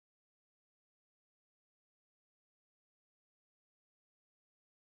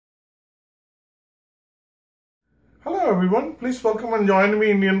Hello everyone, please welcome and join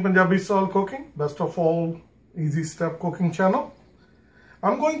me in Indian Punjabi style cooking, best of all easy step cooking channel.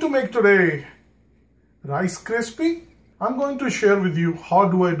 I'm going to make today rice crispy. I'm going to share with you how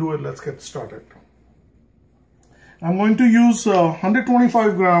do I do it. Let's get started. I'm going to use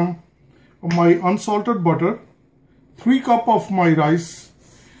 125 gram of my unsalted butter, 3 cup of my rice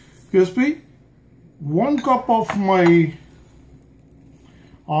crispy, 1 cup of my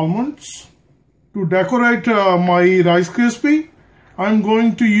almonds. To decorate my rice crispy, I'm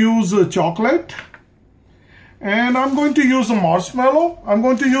going to use chocolate, and I'm going to use a marshmallow. I'm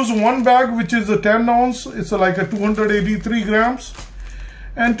going to use one bag, which is a 10 ounce. It's like a 283 grams.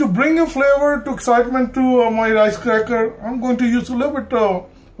 And to bring a flavor to excitement to my rice cracker, I'm going to use a little bit of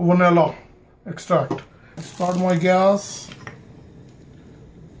vanilla extract. Start my gas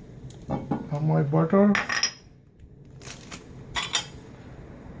on my butter.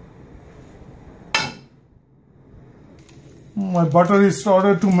 My butter is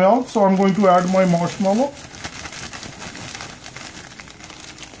started to melt, so I'm going to add my marshmallow.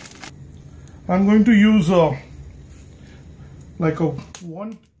 I'm going to use like a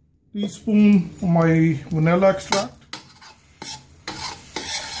 1 teaspoon of my vanilla extract.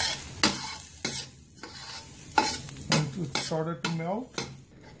 And it started to melt.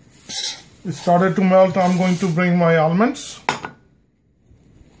 It started to melt. I'm going to bring my almonds.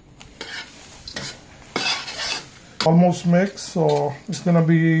 Almost mixed, so it's gonna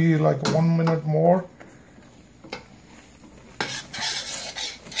be like 1 minute more.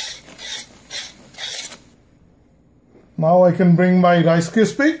 Now I can bring my rice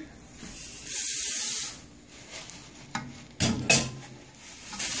crispy.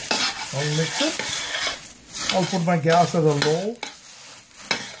 I'll mix it. I'll put my gas at a low.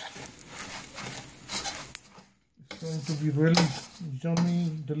 It's going to be really yummy,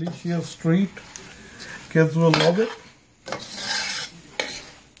 delicious treat. Kids will love it.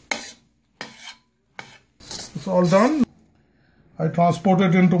 It's all done. I transport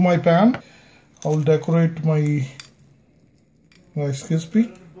it into my pan. I'll decorate my rice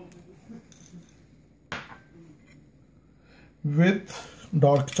crispy with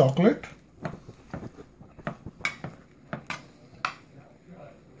dark chocolate.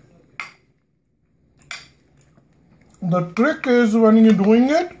 The trick is when you're doing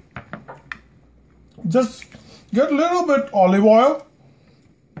it, just get a little bit olive oil,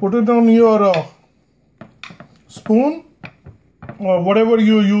 put it on your spoon or whatever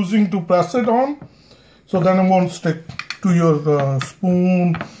you're using to press it on, so then it won't stick to your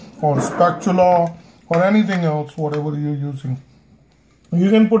spoon or spatula or anything else, whatever you're using. You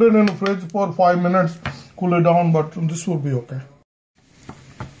can put it in the fridge for 5 minutes, cool it down, but this will be okay.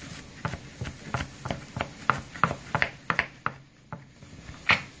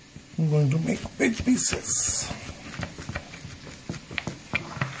 I'm going to make big pieces.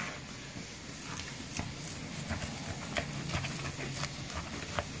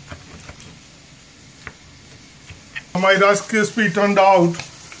 My rice crispy turned out,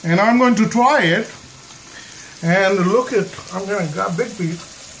 and I'm going to try it. And look at, I'm going to grab big piece.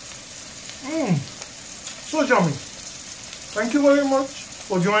 So yummy. Thank you very much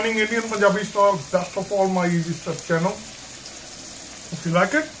for joining Indian Punjabi style best of all my easy step channel. If you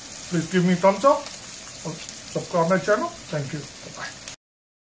like it, please give me thumbs up or subscribe my channel. Thank you. Bye-bye.